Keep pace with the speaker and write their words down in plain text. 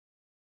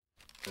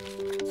Hi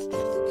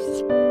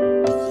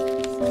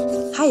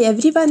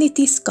everyone, it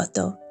is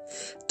Kato.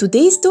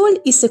 Today's doll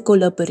is a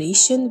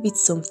collaboration with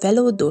some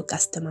fellow doll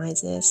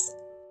customizers.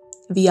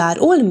 We are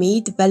all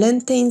made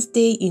Valentine's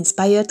Day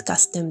inspired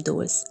custom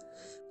dolls.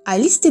 I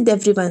listed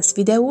everyone's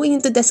video in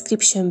the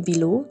description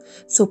below,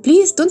 so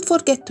please don't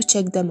forget to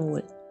check them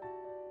all.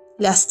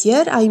 Last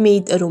year I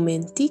made a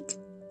romantic,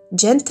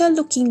 gentle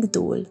looking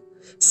doll,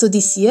 so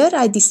this year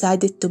I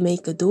decided to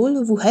make a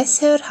doll who has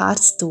her heart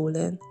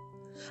stolen.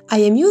 I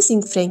am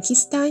using Frankie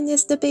Stein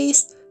as the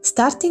base,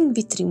 starting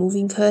with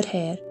removing her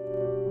hair.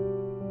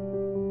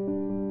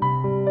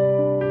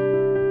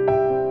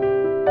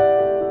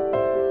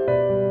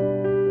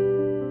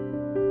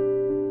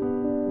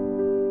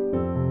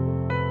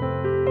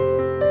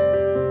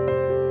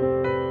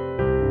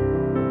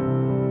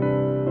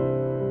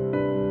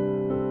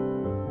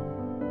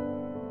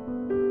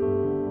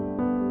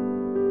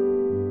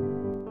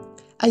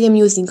 I am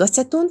using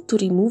acetone to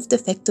remove the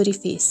factory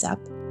face-up.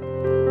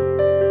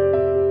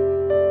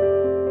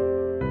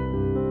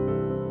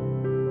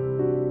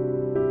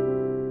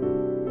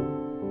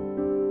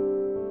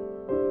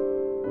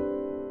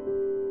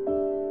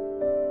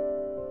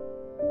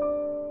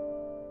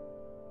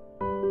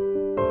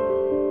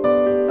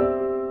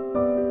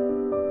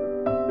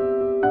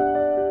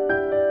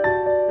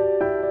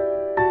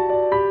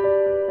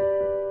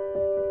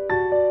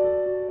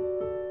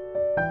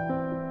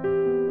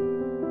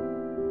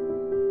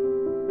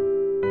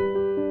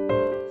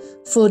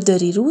 For the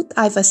reroot,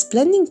 I was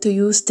planning to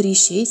use 3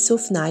 shades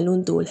of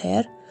nylon doll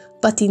hair,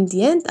 but in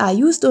the end I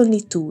used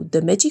only 2,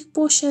 the Magic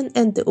Potion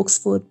and the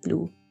Oxford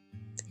Blue.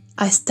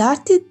 I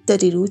started the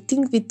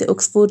rerooting with the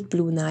Oxford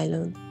Blue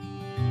nylon.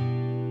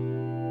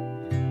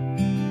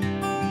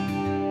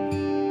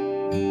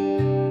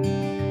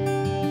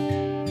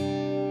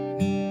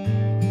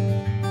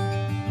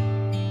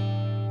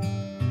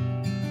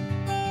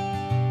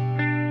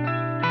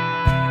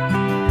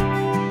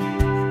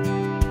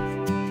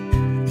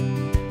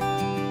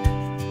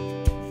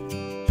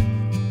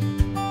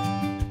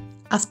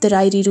 After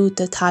I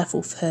rerooted half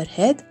of her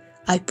head,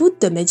 I put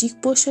the Magic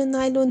Potion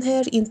nylon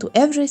hair into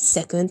every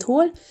second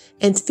hole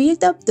and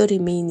filled up the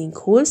remaining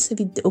holes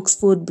with the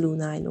Oxford Blue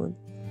nylon.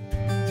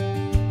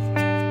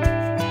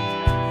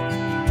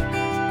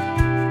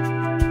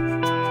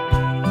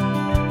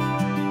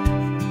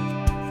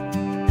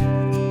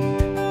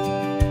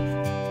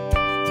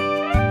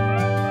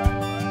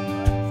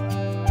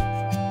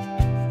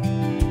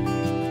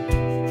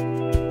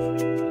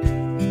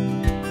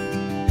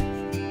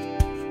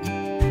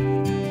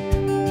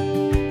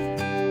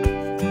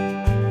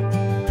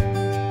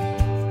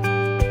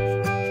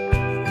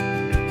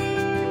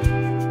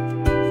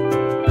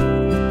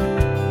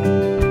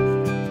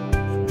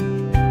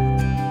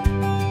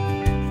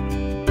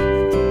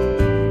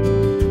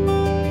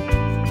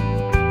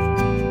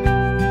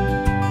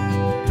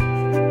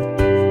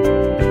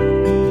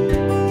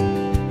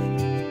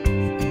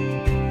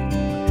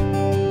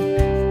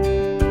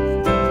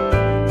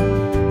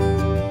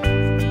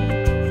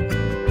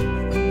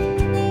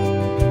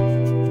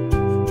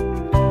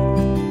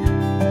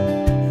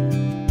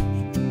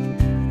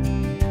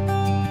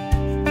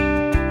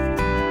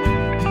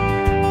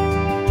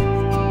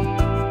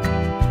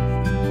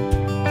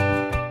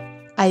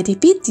 I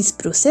repeat this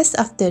process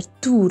after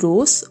 2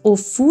 rows of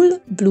full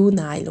blue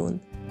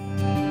nylon.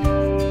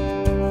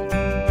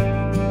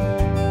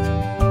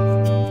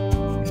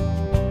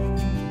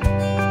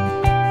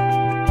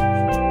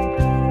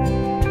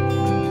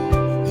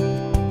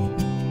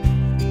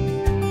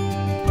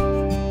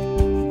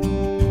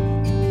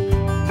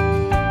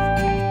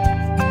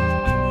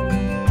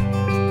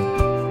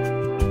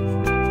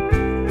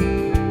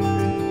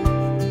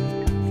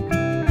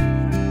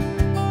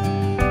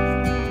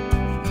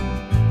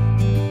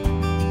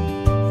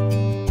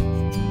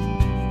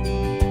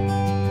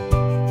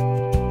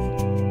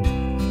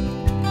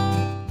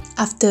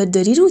 After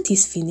the reroot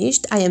is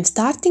finished, I am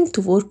starting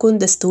to work on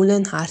the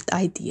stolen heart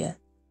idea.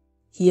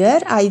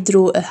 Here I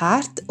draw a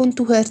heart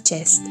onto her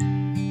chest.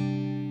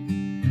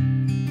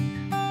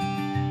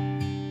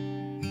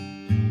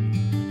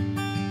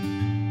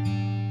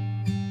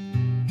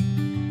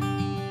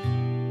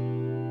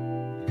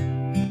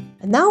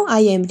 Now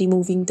I am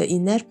removing the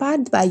inner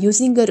part by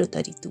using a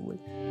rotary tool.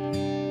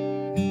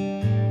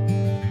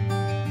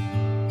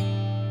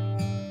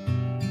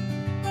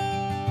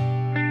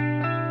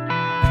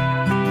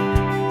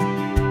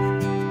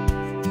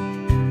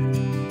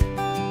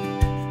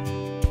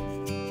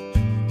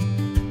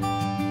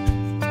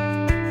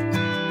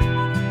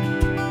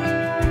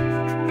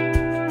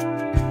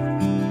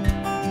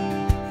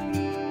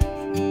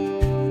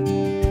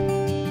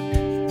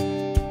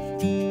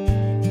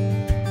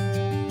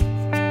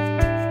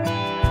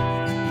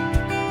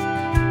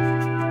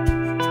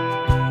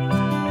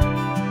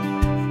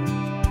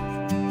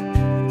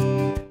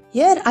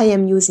 Here I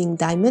am using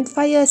diamond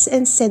files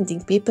and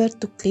sanding paper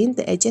to clean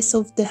the edges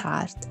of the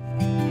heart.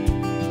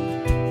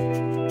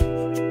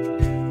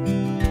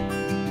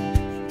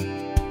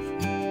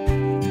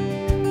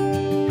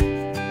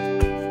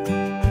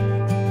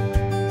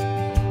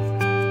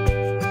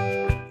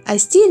 I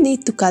still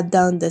need to cut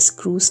down the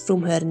screws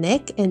from her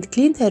neck and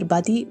clean her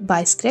body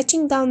by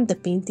scratching down the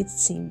painted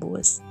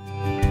symbols.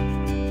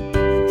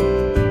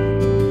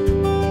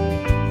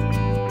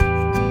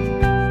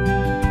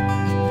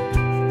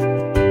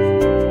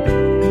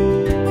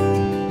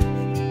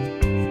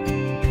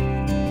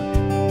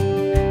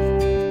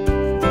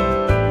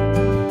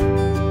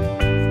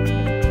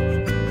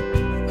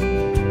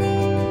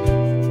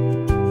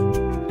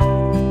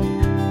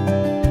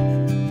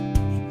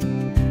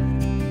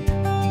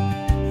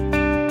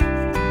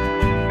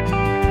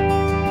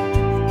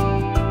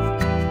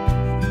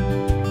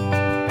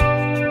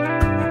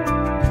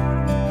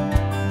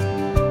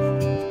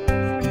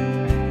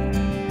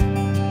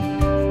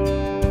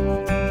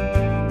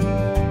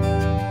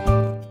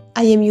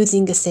 I am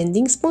using a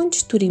sanding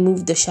sponge to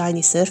remove the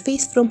shiny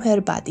surface from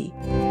her body.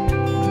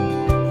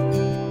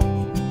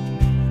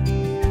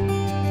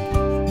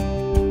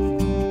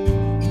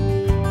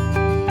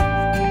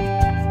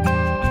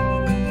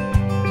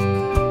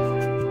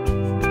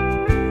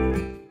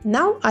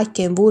 Now I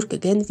can work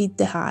again with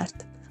the heart.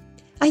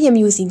 I am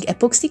using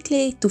epoxy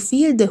clay to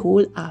fill the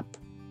hole up.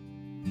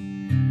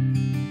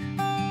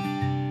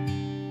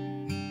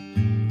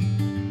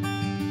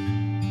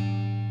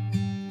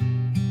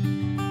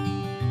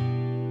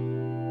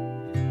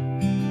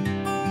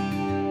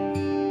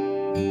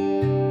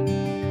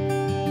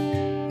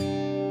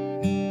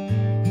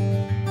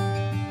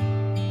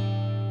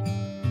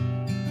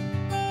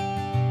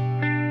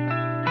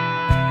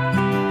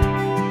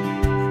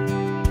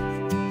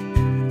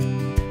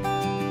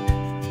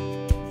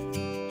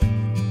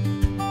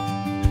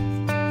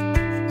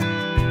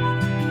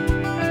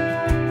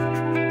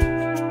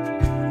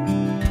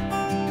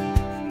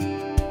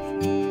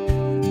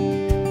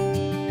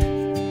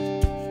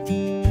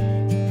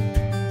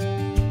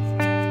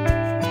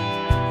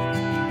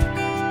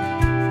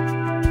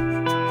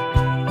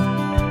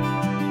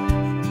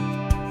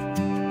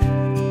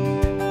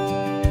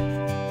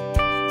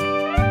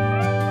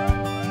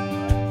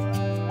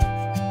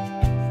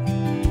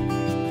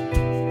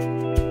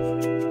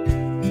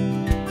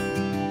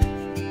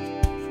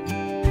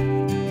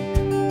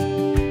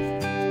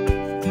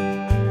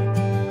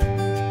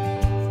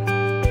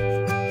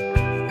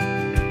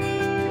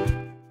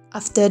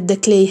 After the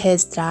clay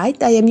has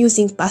dried, I am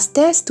using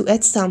pastels to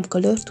add some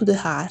color to the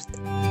heart.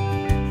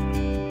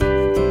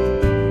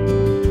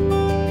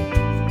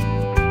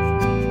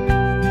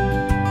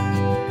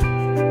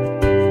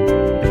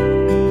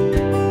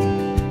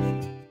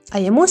 I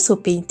am also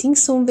painting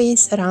some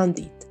veins around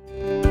it.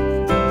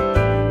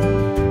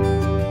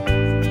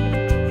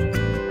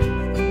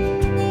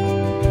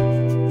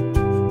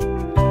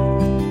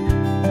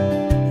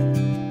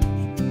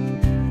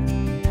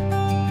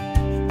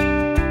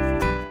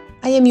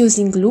 I am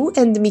using glue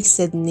and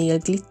mixed nail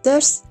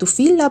glitters to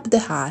fill up the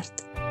heart.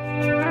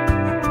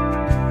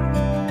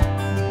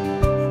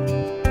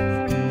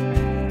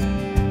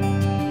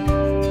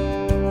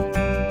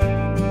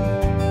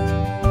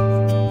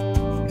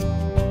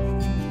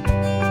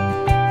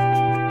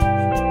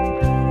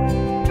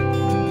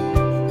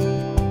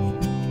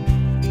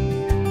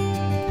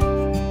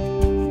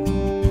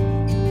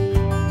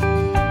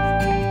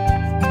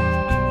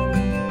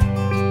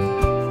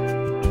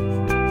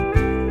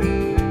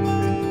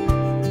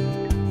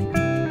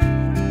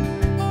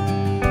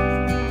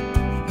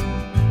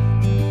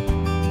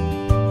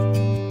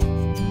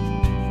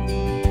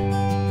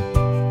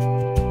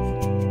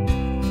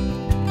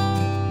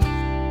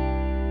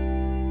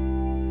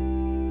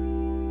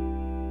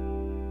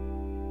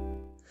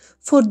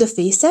 For the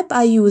face-up,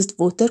 I used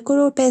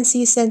watercolor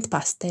pencils and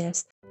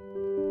pastels.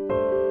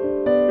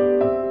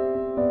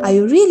 I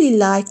really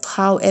liked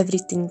how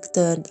everything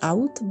turned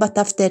out, but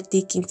after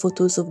taking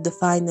photos of the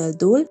final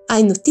doll,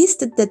 I noticed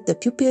that the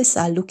pupils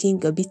are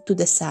looking a bit to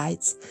the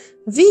sides,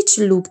 which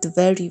looked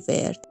very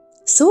weird.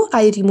 So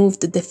I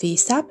removed the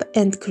face-up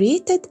and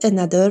created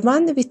another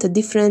one with a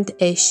different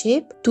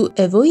A-shape to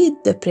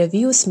avoid the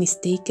previous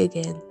mistake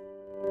again.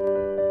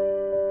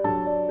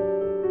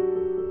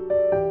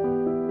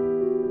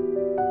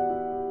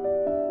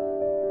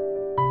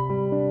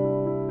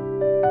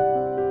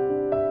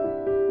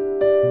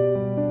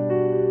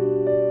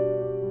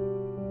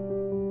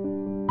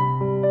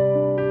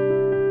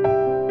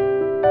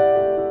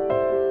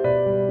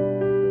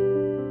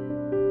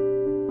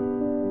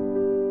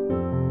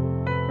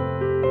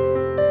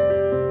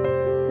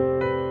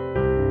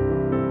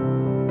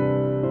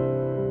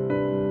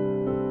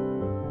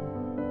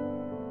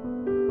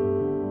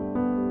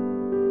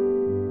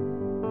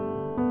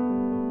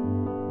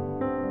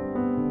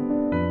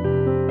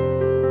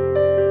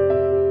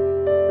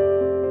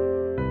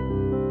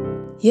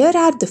 Here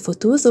are the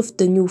photos of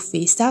the new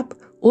face-up,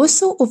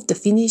 also of the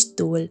finished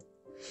doll.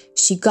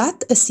 She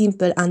got a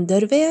simple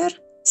underwear,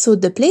 so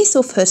the place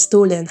of her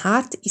stolen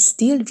heart is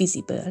still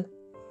visible.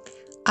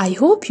 I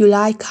hope you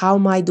like how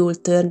my doll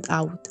turned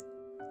out.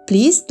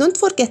 Please don't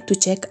forget to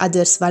check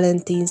others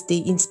Valentine's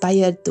Day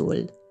inspired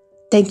doll.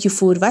 Thank you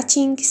for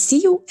watching,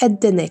 see you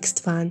at the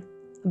next one.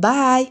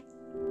 Bye!